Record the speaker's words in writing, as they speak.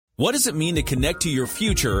What does it mean to connect to your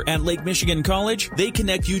future at Lake Michigan College? They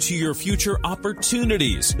connect you to your future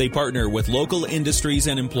opportunities. They partner with local industries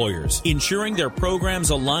and employers, ensuring their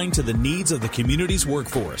programs align to the needs of the community's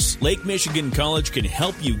workforce. Lake Michigan College can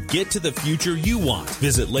help you get to the future you want.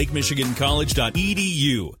 Visit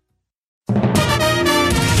lakemichigancollege.edu.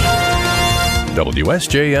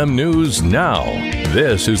 WSJM News Now.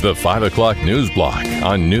 This is the 5 o'clock news block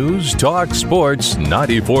on News Talk Sports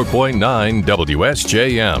 94.9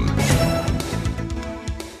 WSJM.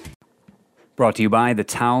 Brought to you by the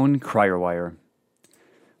Town Crier Wire.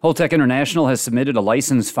 Holtec International has submitted a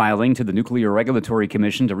license filing to the Nuclear Regulatory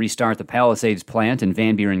Commission to restart the Palisades plant in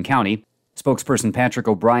Van Buren County. Spokesperson Patrick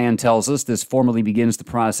O'Brien tells us this formally begins the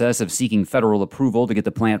process of seeking federal approval to get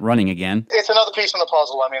the plant running again. It's another piece in the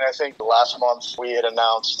puzzle. I mean, I think last month we had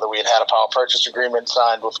announced that we had had a power purchase agreement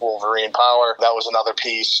signed with Wolverine Power. That was another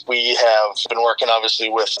piece. We have been working, obviously,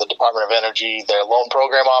 with the Department of Energy, their loan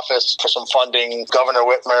program office, for some funding. Governor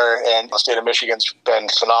Whitmer and the state of Michigan's been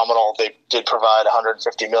phenomenal. They did provide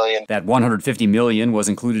 $150 million. That $150 million was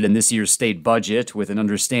included in this year's state budget, with an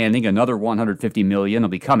understanding another $150 million will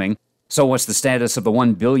be coming. So what's the status of the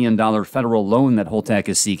 $1 billion federal loan that Holtec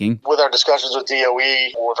is seeking? With our discussions with DOE,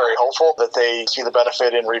 we're very hopeful that they see the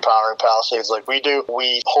benefit in repowering Palisades like we do.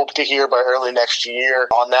 We hope to hear by early next year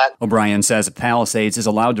on that. O'Brien says if Palisades is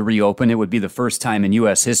allowed to reopen, it would be the first time in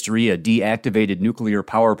U.S. history a deactivated nuclear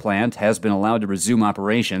power plant has been allowed to resume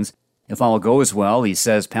operations. If all goes well, he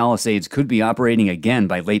says Palisades could be operating again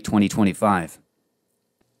by late 2025.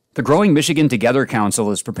 The Growing Michigan Together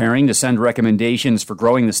Council is preparing to send recommendations for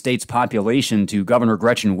growing the state's population to Governor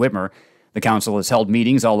Gretchen Whitmer. The council has held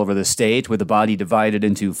meetings all over the state, with the body divided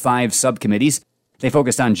into 5 subcommittees. They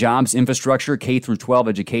focused on jobs, infrastructure, K-12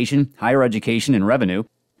 education, higher education, and revenue.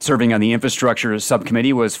 Serving on the infrastructure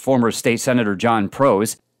subcommittee was former State Senator John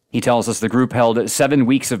Prose. He tells us the group held 7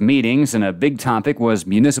 weeks of meetings, and a big topic was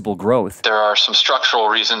municipal growth. There are some structural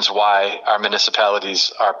reasons why our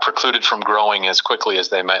municipalities are precluded from growing as quickly as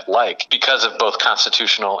they might like because of both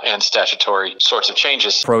constitutional and statutory sorts of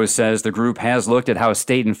changes. Prose says the group has looked at how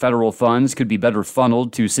state and federal funds could be better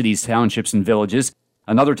funneled to cities, townships, and villages.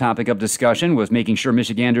 Another topic of discussion was making sure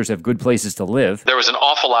Michiganders have good places to live. There was an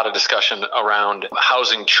awful lot of discussion around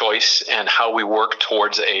housing choice and how we work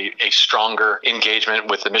towards a stronger engagement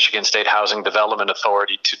with the Michigan State Housing Development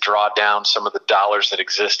Authority to draw down some of the dollars that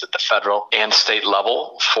exist at the federal and state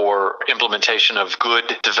level for implementation of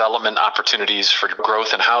good development opportunities for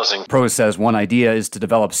growth and housing. Prose says one idea is to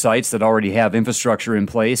develop sites that already have infrastructure in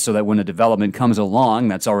place so that when a development comes along,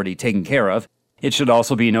 that's already taken care of. It should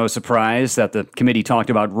also be no surprise that the committee talked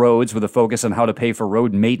about roads with a focus on how to pay for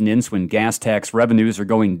road maintenance when gas tax revenues are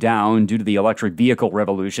going down due to the electric vehicle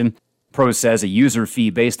revolution. Prose says a user fee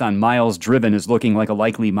based on miles driven is looking like a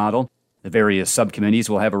likely model. The various subcommittees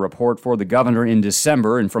will have a report for the governor in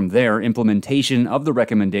December, and from there, implementation of the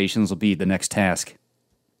recommendations will be the next task.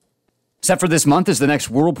 Set for this month is the next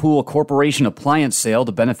Whirlpool Corporation appliance sale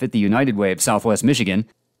to benefit the United Way of Southwest Michigan.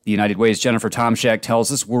 The United Way's Jennifer Tomczak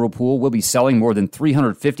tells us Whirlpool will be selling more than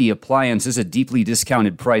 350 appliances at deeply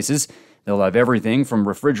discounted prices. They'll have everything from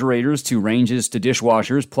refrigerators to ranges to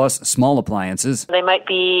dishwashers, plus small appliances. They might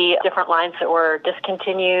be different lines that were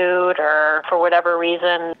discontinued or for whatever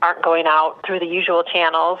reason aren't going out through the usual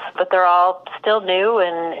channels, but they're all still new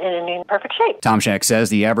and in perfect shape. Tomczak says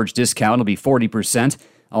the average discount will be 40%.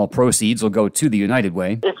 All proceeds will go to the United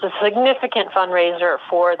Way. It's a significant fundraiser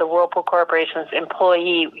for the Whirlpool Corporation's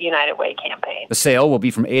Employee United Way campaign. The sale will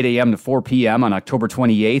be from 8 a.m. to 4 p.m. on October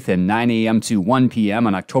 28th and 9 a.m. to 1 p.m.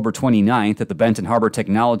 on October 29th at the Benton Harbor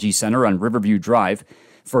Technology Center on Riverview Drive.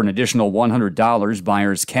 For an additional $100,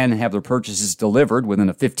 buyers can have their purchases delivered within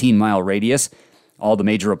a 15-mile radius. All the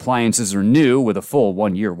major appliances are new with a full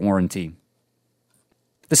 1-year warranty.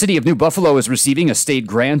 The city of New Buffalo is receiving a state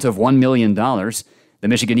grant of $1 million. The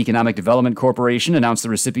Michigan Economic Development Corporation announced the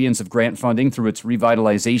recipients of grant funding through its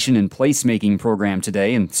Revitalization and Placemaking program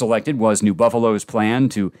today, and selected was New Buffalo's plan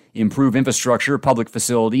to improve infrastructure, public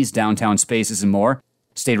facilities, downtown spaces, and more.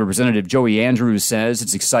 State Representative Joey Andrews says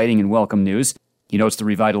it's exciting and welcome news. He notes the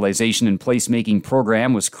Revitalization and Placemaking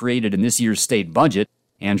program was created in this year's state budget.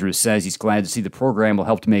 Andrews says he's glad to see the program will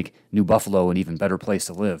help to make New Buffalo an even better place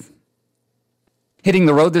to live. Hitting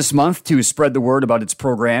the road this month to spread the word about its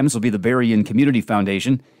programs will be the Berrien Community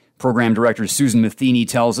Foundation. Program Director Susan Matheny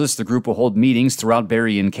tells us the group will hold meetings throughout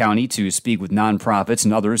Berrien County to speak with nonprofits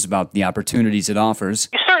and others about the opportunities it offers.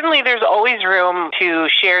 You certainly Certainly there's always room to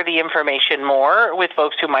share the information more with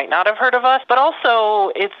folks who might not have heard of us, but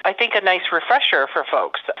also it's, I think, a nice refresher for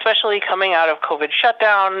folks, especially coming out of COVID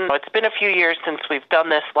shutdown. It's been a few years since we've done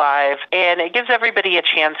this live, and it gives everybody a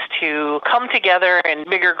chance to come together in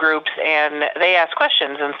bigger groups and they ask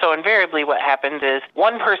questions. And so invariably what happens is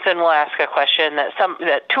one person will ask a question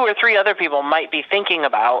that two or three other people might be thinking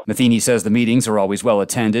about. Matheny says the meetings are always well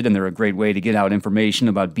attended and they're a great way to get out information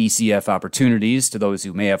about BCF opportunities to those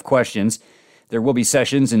who may have questions. There will be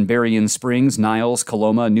sessions in Berrien Springs, Niles,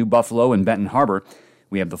 Coloma, New Buffalo, and Benton Harbor.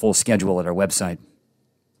 We have the full schedule at our website.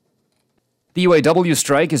 The UAW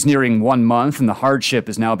strike is nearing 1 month, and the hardship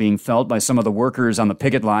is now being felt by some of the workers on the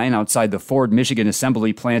picket line outside the Ford Michigan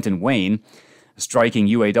assembly plant in Wayne. Striking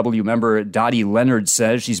UAW member Dottie Leonard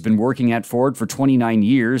says she's been working at Ford for 29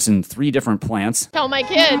 years in 3 different plants. Tell my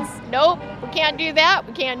kids, nope, we can't do that,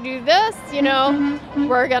 we can't do this,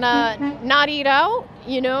 we're gonna not eat out,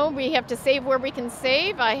 we have to save where we can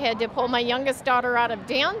save. I had to pull my youngest daughter out of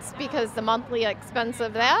dance because the monthly expense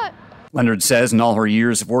of that. Leonard says in all her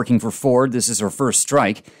years of working for Ford, this is her first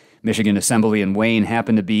strike. Michigan Assembly and Wayne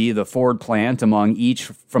happened to be the Ford plant among each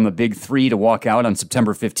from the big 3 to walk out on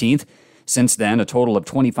September 15th. Since then, a total of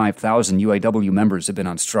 25,000 UAW members have been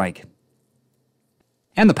on strike.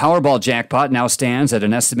 And the Powerball jackpot now stands at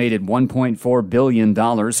an estimated $1.4 billion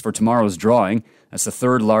for tomorrow's drawing. That's the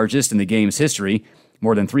 3rd largest in the game's history.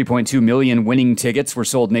 More than 3.2 million winning tickets were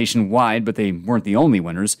sold nationwide, but they weren't the only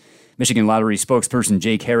winners. Michigan Lottery spokesperson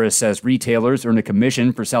Jake Harris says retailers earn a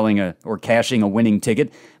commission for selling or cashing a winning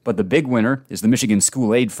ticket, but the big winner is the Michigan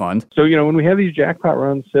School Aid Fund. So, when we have these jackpot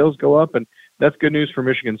runs, sales go up, and that's good news for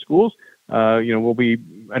Michigan schools. We'll be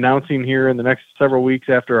announcing here in the next several weeks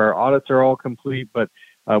after our audits are all complete, but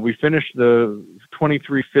we finished the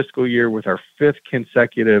 23 fiscal year with our 5th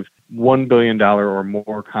consecutive $1 billion or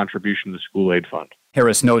more contribution to the School Aid Fund.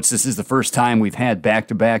 Harris notes this is the first time we've had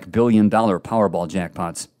back-to-back billion-dollar Powerball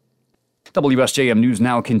jackpots. WSJM News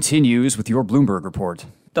Now continues with your Bloomberg report.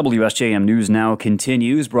 WSJM News Now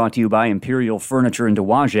continues, brought to you by Imperial Furniture in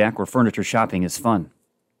Dowagiac, where furniture shopping is fun.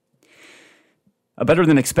 A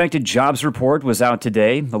better-than-expected jobs report was out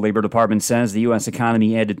today. The Labor Department says the U.S.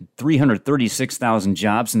 economy added 336,000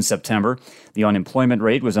 jobs in September. The unemployment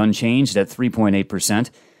rate was unchanged at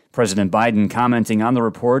 3.8%. President Biden commenting on the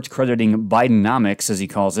report, crediting Bidenomics, as he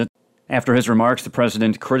calls it. After his remarks, the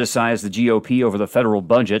president criticized the GOP over the federal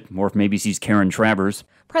budget. More from ABC's Karen Travers.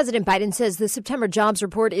 President Biden says the September jobs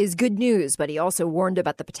report is good news, but he also warned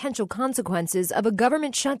about the potential consequences of a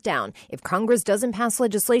government shutdown if Congress doesn't pass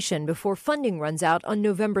legislation before funding runs out on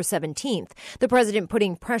November 17th. The president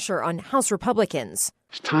putting pressure on House Republicans.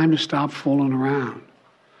 It's time to stop fooling around.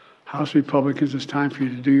 House Republicans, it's time for you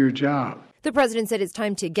to do your job. The president said it's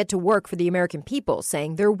time to get to work for the American people,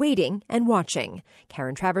 saying they're waiting and watching.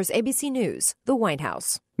 Karen Travers, ABC News, the White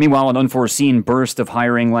House. Meanwhile, an unforeseen burst of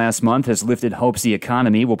hiring last month has lifted hopes the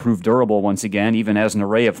economy will prove durable once again, even as an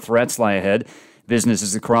array of threats lie ahead.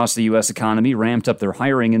 Businesses across the U.S. economy ramped up their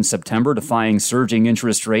hiring in September, defying surging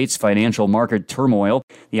interest rates, financial market turmoil,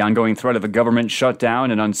 the ongoing threat of a government shutdown,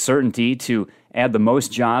 and uncertainty to add the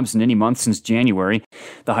most jobs in any month since January.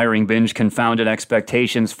 The hiring binge confounded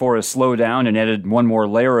expectations for a slowdown and added one more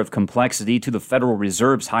layer of complexity to the Federal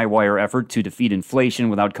Reserve's high-wire effort to defeat inflation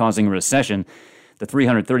without causing a recession. The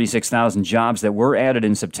 336,000 jobs that were added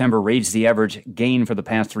in September raised the average gain for the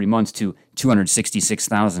past 3 months to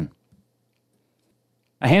 266,000.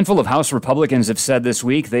 A handful of House Republicans have said this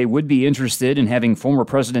week they would be interested in having former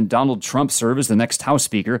President Donald Trump serve as the next House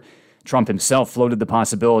Speaker. Trump himself floated the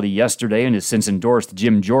possibility yesterday and has since endorsed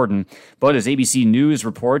Jim Jordan. But as ABC News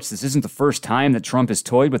reports, this isn't the first time that Trump has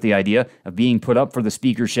toyed with the idea of being put up for the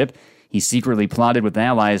speakership. He secretly plotted with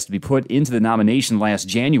allies to be put into the nomination last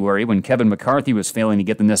January when Kevin McCarthy was failing to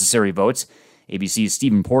get the necessary votes. ABC's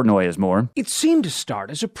Stephen Portnoy has more. It seemed to start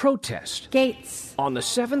as a protest. Gates. On the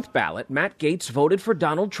 7th ballot, Matt Gaetz voted for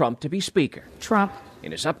Donald Trump to be Speaker. Trump.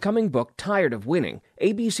 In his upcoming book, Tired of Winning,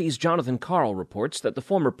 ABC's Jonathan Karl reports that the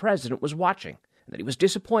former president was watching and that he was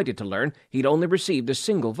disappointed to learn he'd only received a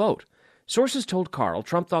single vote. Sources told Karl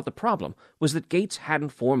Trump thought the problem was that Gaetz hadn't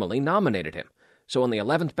formally nominated him. So on the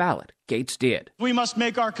 11th ballot, Gaetz did. We must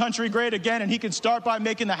make our country great again, and he can start by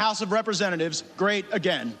making the House of Representatives great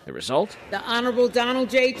again. The result? The Honorable Donald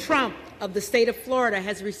J. Trump of the state of Florida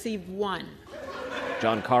has received 1.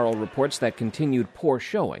 John Karl reports that continued poor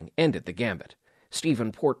showing ended the gambit.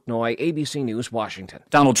 Stephen Portnoy, ABC News, Washington.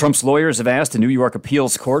 Donald Trump's lawyers have asked a New York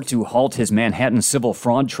appeals court to halt his Manhattan civil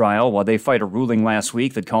fraud trial while they fight a ruling last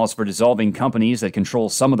week that calls for dissolving companies that control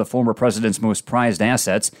some of the former president's most prized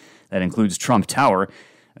assets. That includes Trump Tower.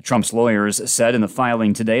 Trump's lawyers said in the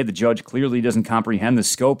filing today the judge clearly doesn't comprehend the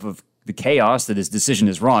scope of the chaos that his decision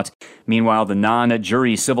has wrought. Meanwhile, the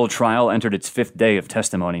non-jury civil trial entered its 5th day of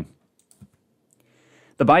testimony.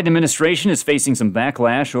 The Biden administration is facing some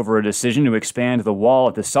backlash over a decision to expand the wall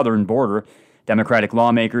at the southern border. Democratic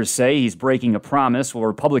lawmakers say he's breaking a promise, while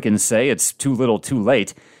Republicans say it's too little too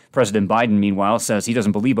late. President Biden, meanwhile, says he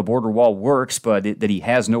doesn't believe a border wall works, but that he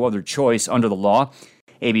has no other choice under the law.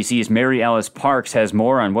 ABC's Mary Alice Parks has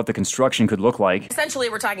more on what the construction could look like. Essentially,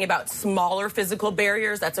 we're talking about smaller physical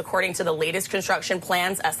barriers. That's according to the latest construction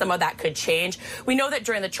plans. Some of that could change. We know that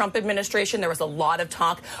during the Trump administration, there was a lot of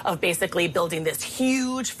talk of basically building this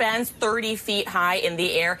huge fence 30 feet high in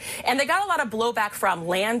the air. And they got a lot of blowback from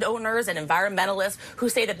landowners and environmentalists who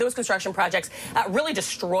say that those construction projects really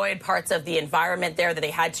destroyed parts of the environment there, that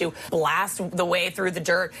they had to blast the way through the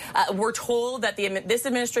dirt. We're told that this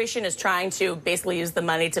administration is trying to basically use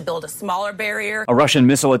the money to build a smaller barrier. A Russian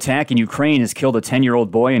missile attack in Ukraine has killed a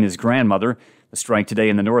 10-year-old boy and his grandmother. The strike today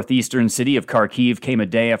in the northeastern city of Kharkiv came a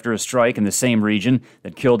day after a strike in the same region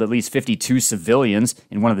that killed at least 52 civilians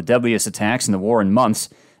in one of the deadliest attacks in the war in months.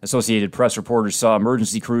 Associated Press reporters saw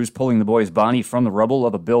emergency crews pulling the boy's body from the rubble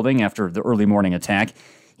of a building after the early morning attack.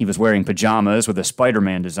 He was wearing pajamas with a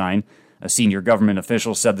Spider-Man design. A senior government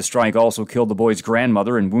official said the strike also killed the boy's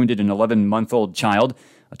grandmother and wounded an 11-month-old child.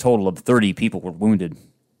 A total of 30 people were wounded.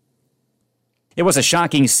 It was a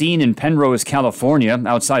shocking scene in Penrose, California,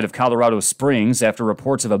 outside of Colorado Springs, after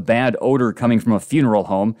reports of a bad odor coming from a funeral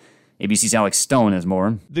home. ABC's Alex Stone has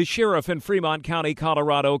more. The sheriff in Fremont County,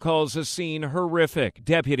 Colorado, calls the scene horrific.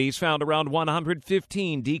 Deputies found around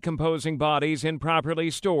 115 decomposing bodies improperly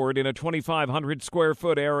stored in a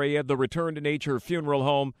 2,500-square-foot area of the Return to Nature funeral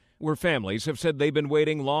home, where families have said they've been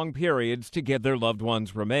waiting long periods to get their loved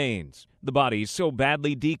ones' remains. The bodies so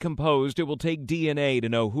badly decomposed it will take DNA to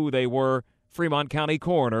know who they were. Fremont County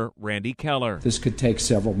Coroner Randy Keller. This could take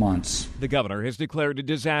several months. The governor has declared a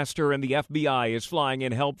disaster, and the FBI is flying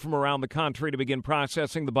in help from around the country to begin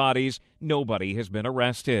processing the bodies. Nobody has been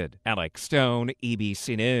arrested. Alex Stone,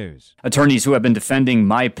 ABC News. Attorneys who have been defending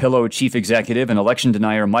MyPillow chief executive and election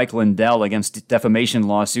denier Mike Lindell against defamation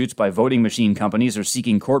lawsuits by voting machine companies are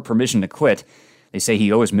seeking court permission to quit. They say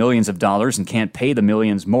he owes millions of dollars and can't pay the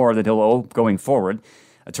millions more that he'll owe going forward.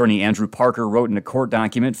 Attorney Andrew Parker wrote in a court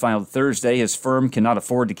document filed Thursday his firm cannot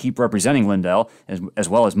afford to keep representing Lindell, as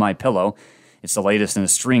well as MyPillow. It's the latest in a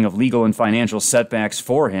string of legal and financial setbacks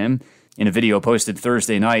for him. In a video posted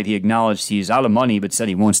Thursday night, he acknowledged he's out of money but said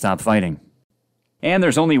he won't stop fighting. And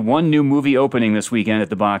there's only one new movie opening this weekend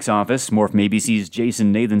at the box office. More from ABC's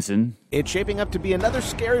Jason Nathanson. It's shaping up to be another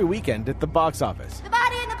scary weekend at the box office. The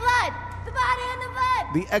body and the blood! The body and the blood!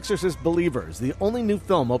 The Exorcist Believers, the only new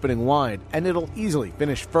film opening wide, and it'll easily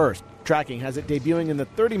finish first. Tracking has it debuting in the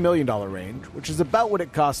 $30 million range, which is about what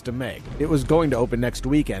it cost to make. It was going to open next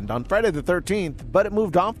weekend on Friday the 13th, but it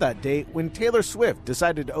moved off that date when Taylor Swift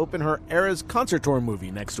decided to open her Eras concert tour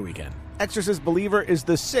movie next weekend. Exorcist Believer is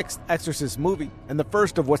the 6th Exorcist movie and the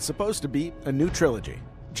first of what's supposed to be a new trilogy.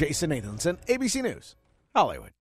 Jason Nathanson, ABC News, Hollywood.